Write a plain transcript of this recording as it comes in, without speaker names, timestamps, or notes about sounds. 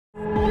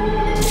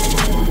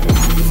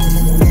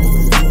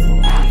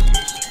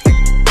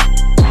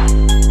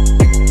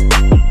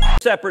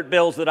separate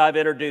bills that I've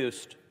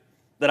introduced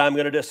that I'm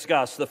going to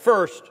discuss. The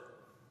first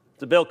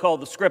is a bill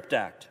called the Script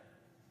Act.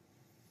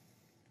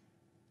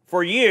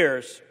 For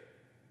years,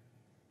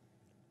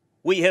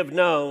 we have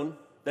known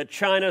that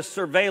China's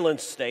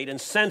surveillance state and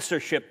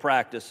censorship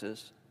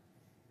practices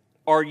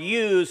are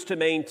used to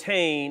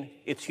maintain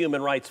its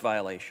human rights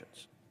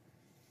violations.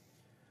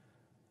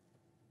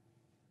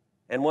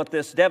 And what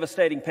this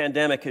devastating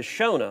pandemic has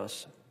shown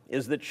us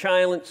is that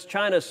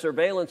China's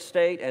surveillance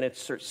state and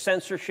its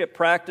censorship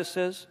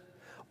practices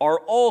are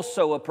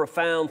also a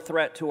profound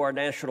threat to our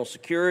national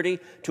security,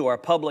 to our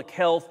public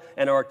health,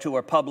 and to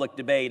our public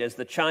debate, as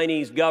the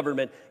Chinese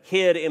government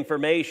hid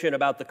information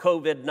about the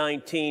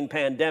COVID-19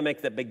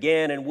 pandemic that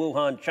began in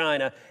Wuhan,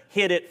 China,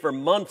 hid it for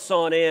months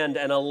on end,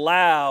 and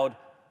allowed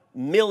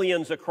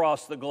millions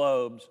across the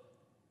globe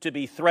to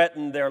be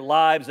threatened, their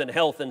lives and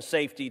health and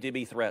safety to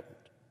be threatened.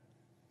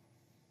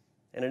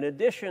 And in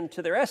addition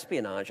to their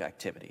espionage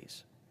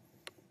activities,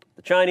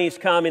 the Chinese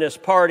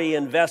Communist Party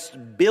invests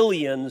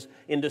billions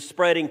into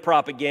spreading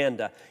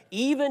propaganda,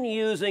 even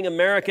using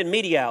American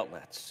media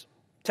outlets,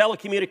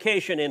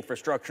 telecommunication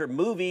infrastructure,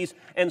 movies,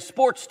 and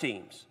sports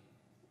teams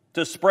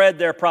to spread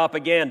their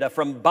propaganda,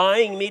 from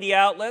buying media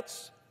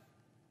outlets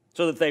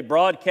so that they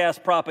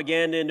broadcast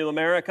propaganda into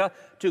America,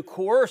 to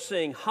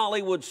coercing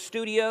Hollywood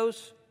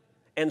studios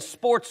and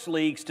sports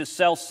leagues to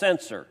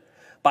self-censor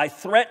by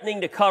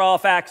threatening to cut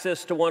off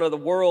access to one of the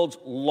world's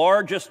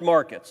largest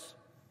markets.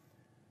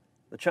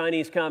 The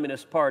Chinese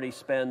Communist Party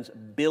spends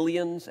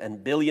billions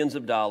and billions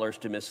of dollars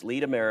to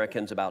mislead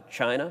Americans about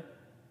China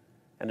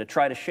and to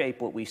try to shape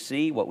what we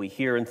see, what we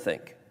hear, and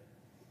think.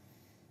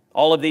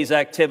 All of these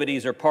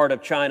activities are part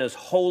of China's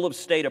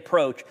whole-of-state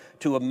approach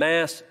to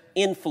amass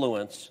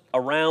influence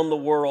around the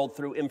world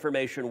through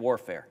information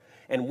warfare.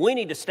 And we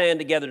need to stand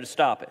together to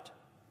stop it.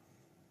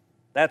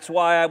 That's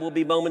why I will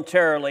be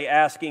momentarily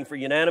asking for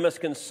unanimous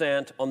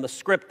consent on the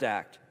Script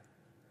Act,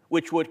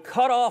 which would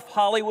cut off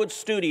Hollywood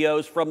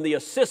studios from the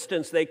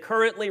assistance they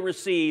currently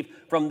receive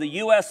from the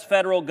U.S.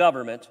 federal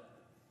government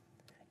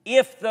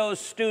if those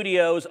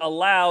studios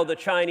allow the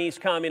Chinese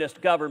Communist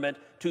government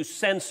to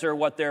censor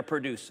what they're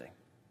producing.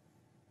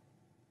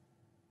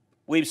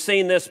 We've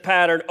seen this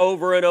pattern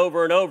over and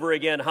over and over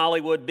again,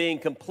 Hollywood being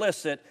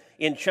complicit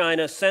in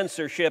China's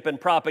censorship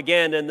and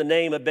propaganda in the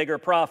name of bigger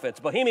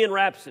profits. Bohemian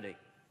Rhapsody,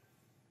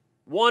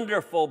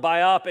 wonderful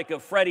biopic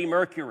of Freddie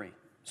Mercury,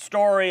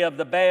 story of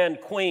the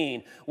band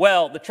Queen.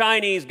 Well, the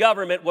Chinese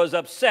government was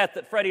upset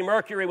that Freddie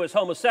Mercury was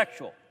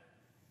homosexual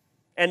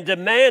and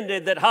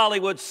demanded that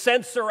Hollywood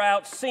censor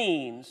out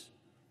scenes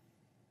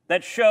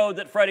that showed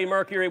that Freddie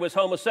Mercury was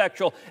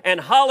homosexual. And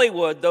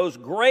Hollywood, those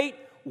great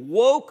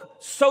woke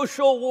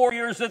social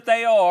warriors that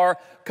they are,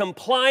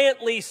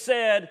 compliantly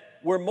said,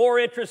 we're more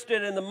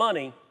interested in the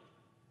money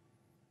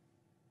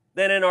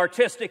than in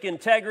artistic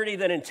integrity,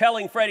 than in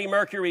telling Freddie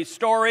Mercury's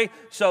story,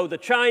 so the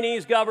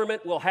Chinese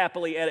government will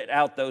happily edit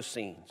out those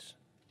scenes.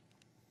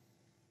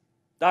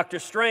 Doctor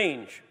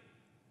Strange,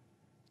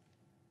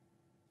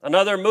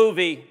 another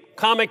movie,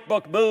 comic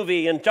book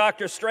movie, in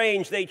Doctor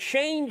Strange, they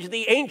changed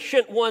the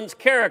Ancient One's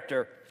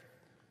character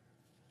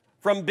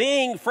from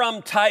being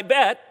from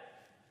Tibet,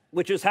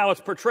 which is how it's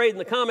portrayed in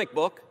the comic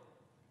book,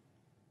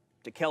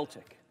 to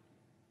Celtic.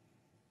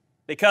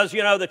 Because,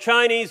 you know, the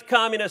Chinese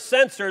communist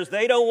censors,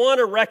 they don't want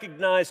to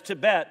recognize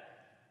Tibet,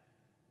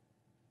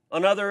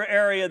 another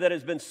area that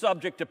has been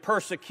subject to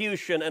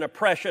persecution and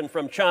oppression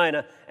from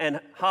China, and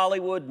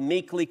Hollywood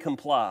meekly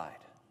complied.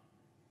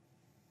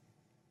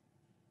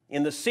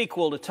 In the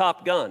sequel to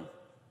Top Gun,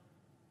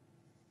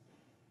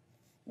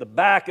 the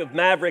back of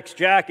Maverick's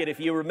jacket, if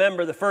you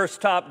remember the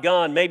first Top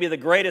Gun, maybe the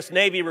greatest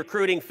Navy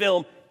recruiting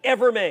film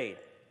ever made,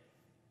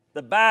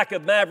 the back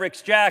of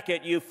Maverick's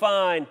jacket, you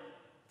find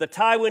the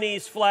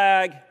Taiwanese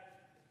flag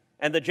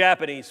and the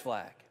Japanese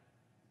flag.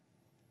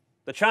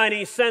 The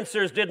Chinese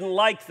censors didn't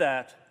like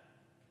that,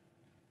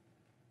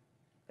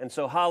 and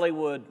so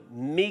Hollywood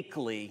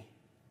meekly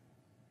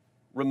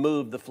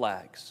removed the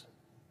flags.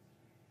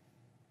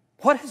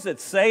 What does it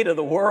say to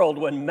the world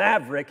when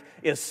Maverick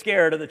is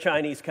scared of the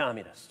Chinese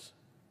communists?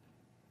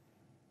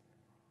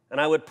 And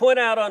I would point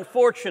out,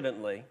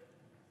 unfortunately,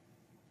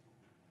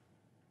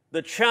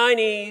 the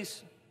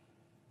Chinese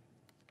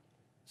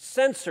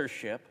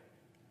censorship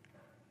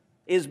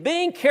is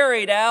being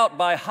carried out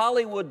by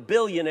Hollywood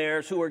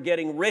billionaires who are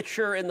getting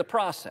richer in the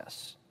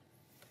process.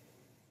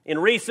 In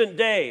recent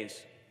days,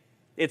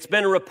 it's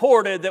been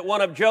reported that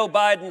one of Joe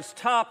Biden's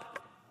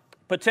top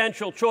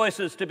potential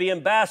choices to be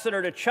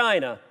ambassador to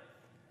China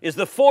is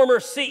the former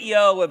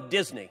CEO of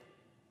Disney,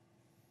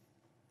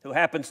 who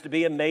happens to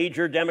be a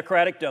major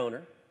Democratic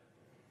donor.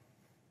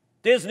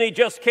 Disney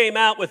just came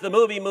out with the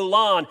movie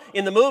Mulan.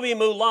 In the movie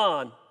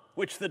Mulan,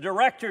 which the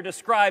director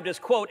described as,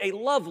 quote, a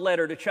love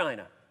letter to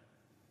China.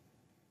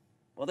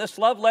 Well, this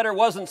love letter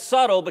wasn't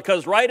subtle,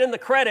 because right in the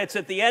credits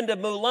at the end of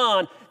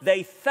Mulan,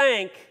 they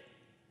thank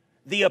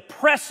the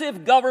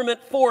oppressive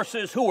government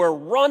forces who are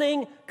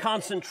running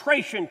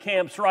concentration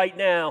camps right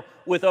now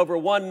with over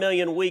 1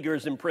 million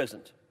Uyghurs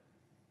imprisoned.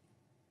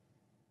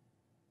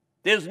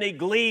 Disney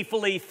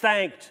gleefully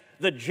thanked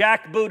the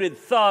jackbooted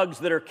thugs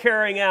that are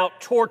carrying out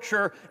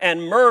torture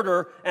and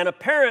murder, and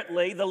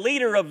apparently the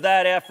leader of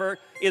that effort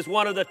is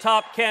one of the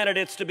top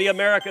candidates to be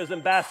America's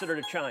ambassador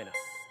to China.